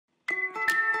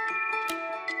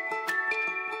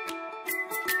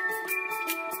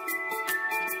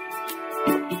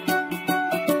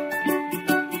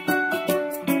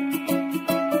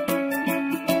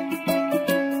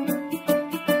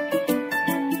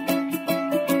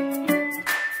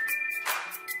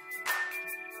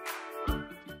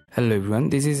Hello everyone,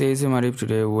 this is ASM Arif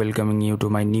today welcoming you to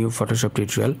my new Photoshop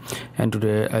tutorial, and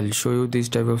today I'll show you this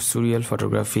type of surreal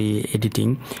photography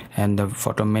editing and the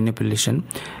photo manipulation.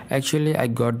 Actually, I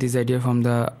got this idea from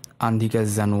the Andhika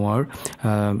Zanuar,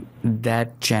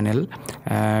 that channel,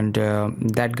 and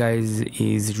that guy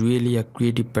is really a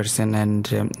creative person,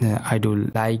 and I do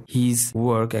like his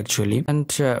work actually.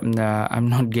 And I'm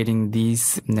not getting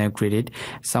this credit.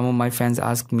 Some of my fans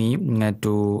asked me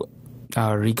to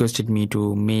requested me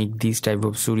to make this type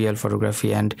of surreal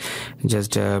photography, and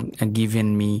just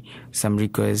given me some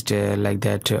request like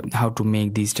that, how to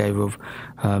make this type of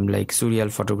like surreal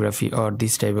photography or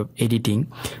this type of editing.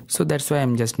 So that's why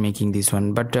I'm just making this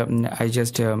one, but I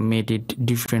just made it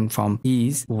different from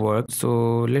his work.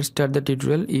 So let's start the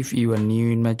tutorial. If you are new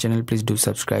in my channel, please do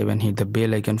subscribe and hit the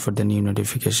bell icon for the new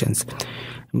notifications.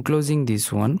 I'm closing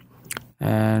this one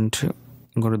and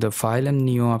go to the file and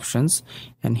new options,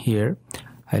 and here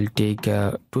I'll take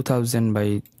 2000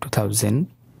 by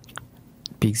 2000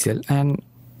 pixel and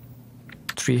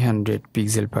 300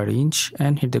 pixel per inch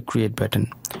and hit the create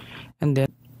button, and then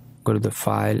go to the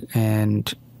file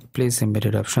and place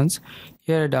embedded options.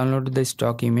 Here I downloaded the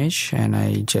stock image and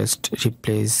I just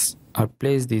replace or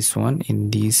place this one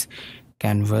in this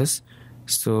canvas.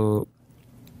 So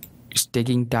it's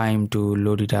taking time to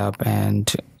load it up,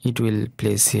 and it will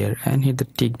place here, and hit the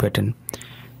tick button,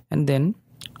 and then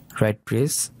right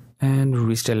press and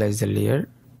restylize the layer.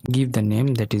 Give the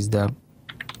name, that is the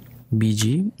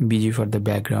BG for the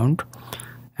background,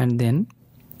 and then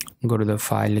go to the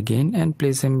file again and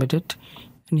place embedded,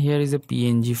 and here is a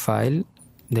PNG file,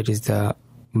 that is the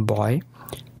boy,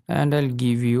 and I'll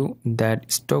give you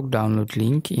that stock download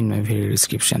link in my video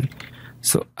description.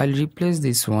 So I'll replace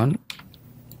this one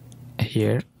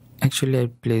here. Actually I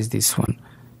place this one,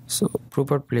 so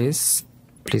proper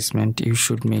placement, you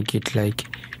should make it like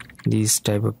this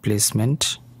type of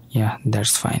placement. Yeah,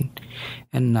 that's fine.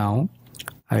 And now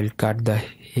I'll cut the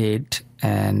head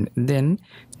and then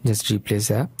just replace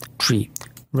a tree.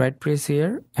 Right press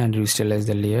here and restylize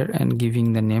the layer and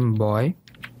giving the name boy,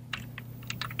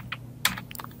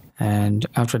 and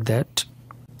after that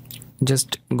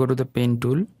just go to the pen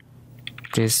tool,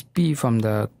 press P from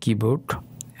the keyboard,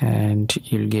 and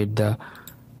you'll get the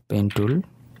pen tool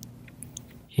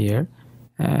here,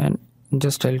 and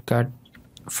just I'll cut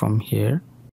from here.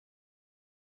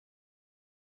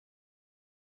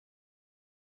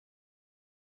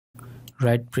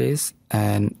 Right press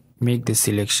and make the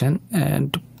selection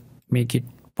and make it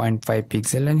 0.5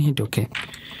 pixel and hit OK,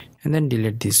 and then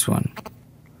delete this one.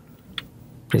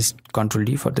 Press Ctrl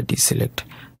D for the deselect,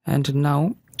 and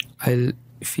now I'll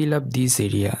fill up this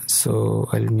area. So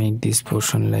I'll make this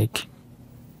portion like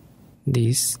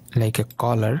this, like a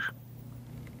collar,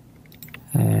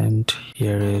 and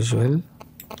here as well,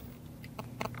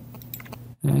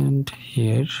 and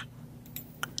here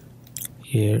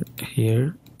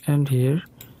and here,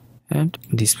 and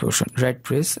this portion. Right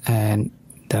press and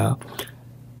the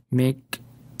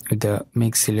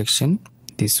make selection,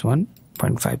 this one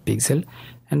 0.5 pixel,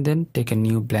 and then take a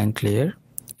new blank layer,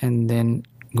 and then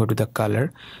go to the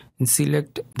color and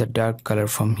select the dark color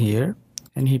from here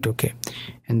and hit OK,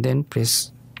 and then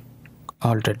press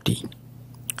Ctrl T.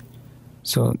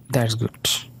 So that's good.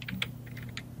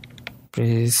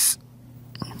 Press,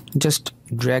 just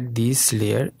drag this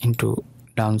layer into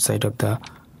downside of the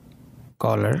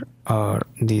collar or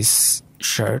this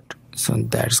shirt, so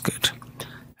that's good.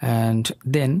 And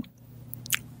then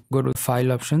go to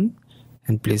file option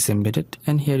and place embedded,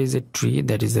 and here is a tree,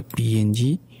 that is a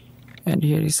PNG, and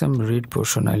here is some red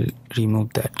portion. I'll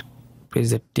remove that. Press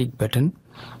the tick button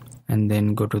and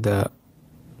then go to the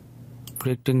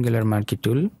rectangular marquee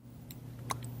tool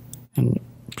and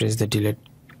press the delete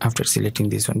after selecting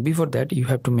this one. Before that you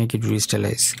have to make it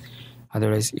restylize,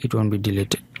 otherwise it won't be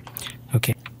deleted.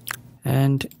 Okay,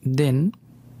 and then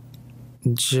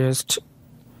just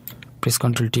press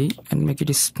Ctrl T and make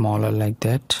it smaller like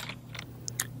that,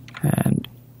 and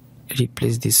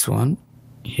replace this one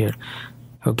here.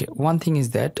 Okay, one thing is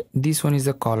that this one is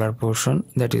the collar portion,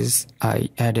 that is I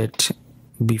added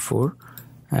before,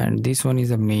 and this one is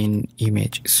the main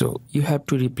image, so you have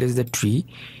to replace the tree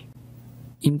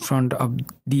in front of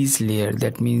this layer,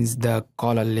 that means the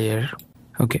collar layer.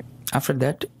 Okay, after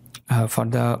that for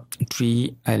the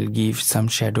tree I'll give some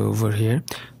shadow over here,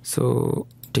 so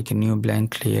take a new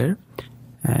blank layer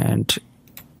and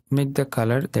make the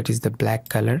color, that is the black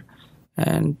color,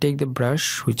 and take the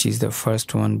brush, which is the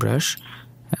first one brush,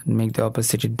 and make the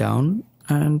opacity down,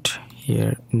 and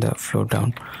here the flow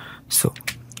down. So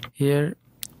here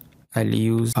I'll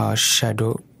use a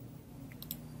shadow,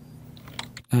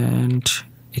 and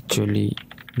actually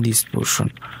this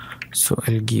portion So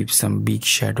I'll give some big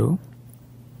shadow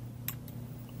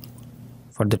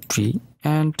for the tree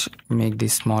and make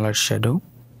this smaller shadow.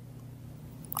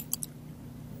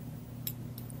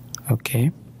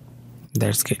 Okay,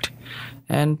 that's good.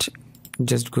 And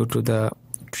just go to the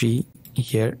tree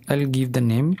here. I'll give the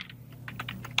name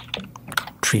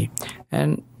tree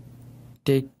and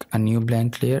take a new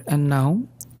blank layer, and now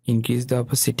increase the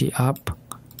opacity up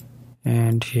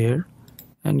and here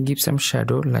and give some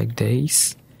shadow like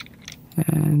this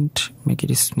and make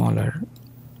it smaller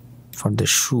for the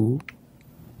shoe,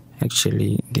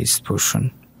 actually this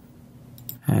portion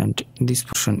and this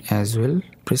portion as well.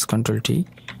 Press Ctrl T.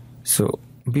 So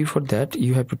before that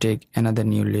you have to take another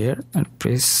new layer and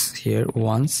press here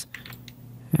once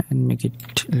and make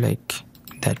it like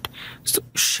that. So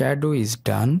shadow is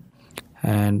done,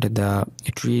 and the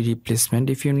tree replacement,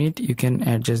 if you need you can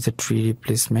adjust the tree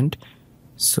replacement,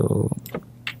 so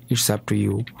it's up to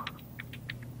you.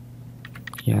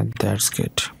 Yeah, that's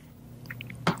good.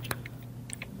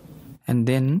 And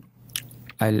then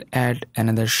I'll add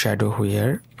another shadow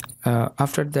here.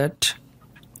 After that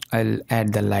I'll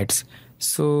add the lights.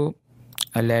 So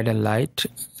I'll add a light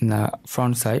in the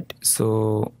front side.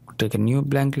 So take a new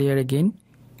blank layer again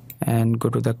and go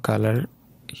to the color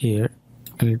here.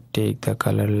 I'll take the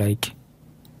color like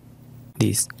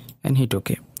this and hit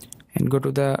OK, and go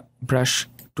to the brush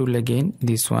tool again,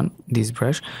 this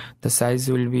brush. The size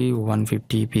will be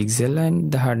 150 pixel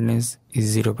and the hardness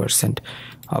is 0%,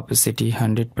 opacity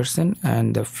 100%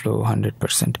 and the flow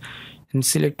 100%. And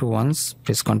select once,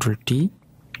 press Ctrl T,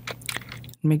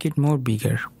 make it more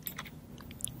bigger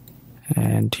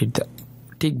and hit the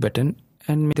tick button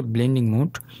and make the blending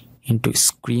mode into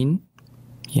screen.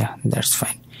 Yeah, that's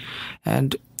fine.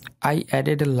 And I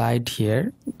added a light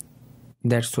here,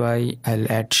 that's why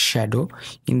I'll add shadow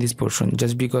in this portion,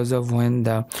 just because of when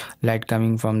the light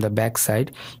coming from the back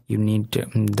side you need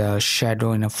the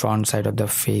shadow in the front side of the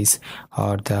face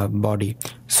or the body.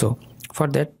 So for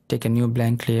that, take a new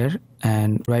blank layer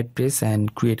and right press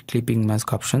and create clipping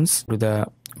mask options. To the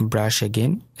brush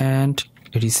again and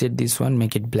reset this one,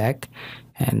 make it black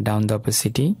and down the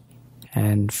opacity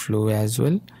and flow as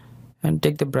well. And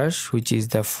take the brush, which is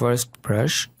the first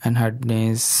brush, and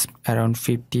hardness around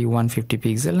 150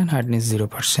 pixel and hardness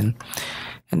 0%.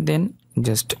 And then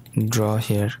just draw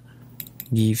here,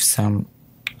 give some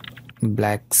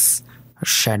blacks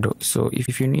shadow. So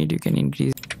if you need you can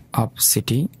increase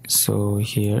opacity. So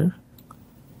here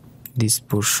this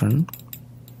portion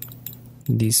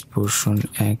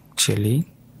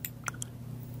actually,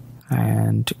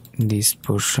 and this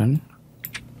portion.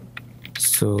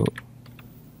 So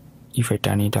if I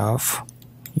turn it off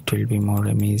it will be more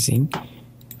amazing.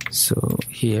 So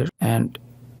here, and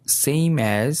same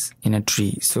as in a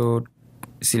tree, so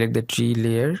select the tree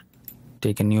layer,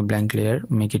 take a new blank layer,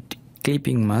 make it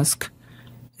clipping mask,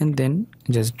 and then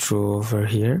just draw over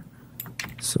here.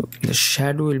 So the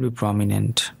shadow will be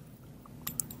prominent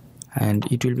and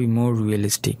it will be more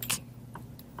realistic.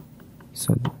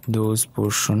 So those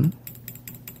portion,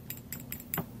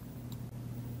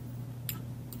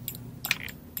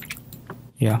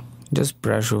 yeah, just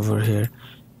brush over here,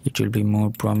 it will be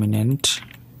more prominent.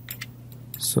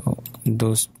 So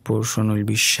those portion will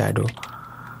be shadow,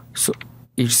 so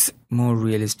it's more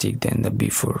realistic than the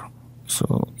before.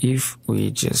 So if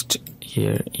we just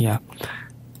here, yeah,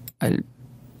 I'll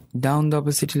down the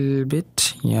opacity a little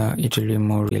bit, yeah, it will be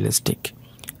more realistic,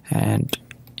 and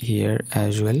here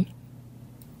as well.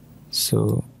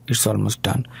 So it's almost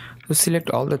done. So select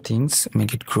all the things,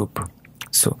 make it group.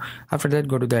 So after that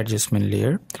go to the adjustment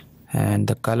layer and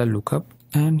the color lookup,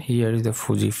 and here is the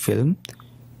Fujifilm,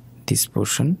 this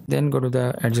portion. Then go to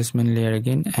the adjustment layer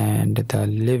again and the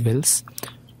levels.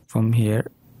 From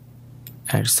here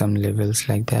add some levels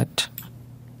like that.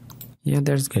 Yeah,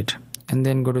 that's good. And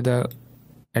then go to the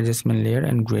adjustment layer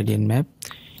and gradient map.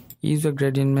 Use the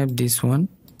gradient map, this one,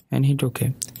 and hit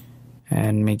OK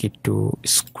and make it to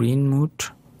screen mode,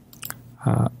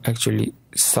 actually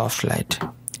soft light,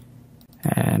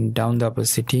 and down the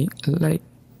opacity like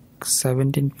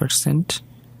 17%.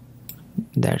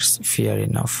 That's fair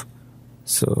enough.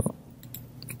 So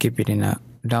keep it in a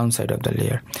downside of the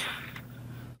layer.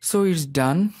 So it's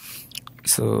done.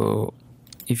 So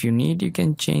if you need you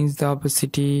can change the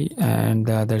opacity and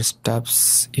the other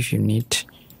stuffs if you need,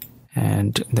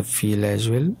 and the feel as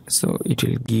well, so it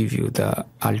will give you the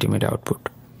ultimate output.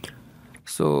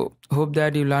 So hope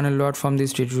that you learn a lot from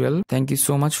this tutorial. Thank you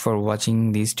so much for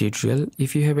watching this tutorial.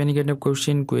 If you have any kind of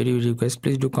question, query, request,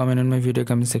 please do comment on my video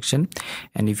comment section.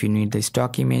 And if you need the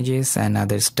stock images and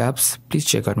other stuffs, please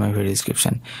check out my video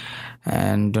description.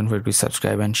 And don't forget to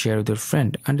subscribe and share with your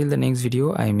friend. Until the next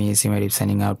video, I am ASM Arif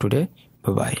signing out today.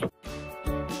 Bye bye.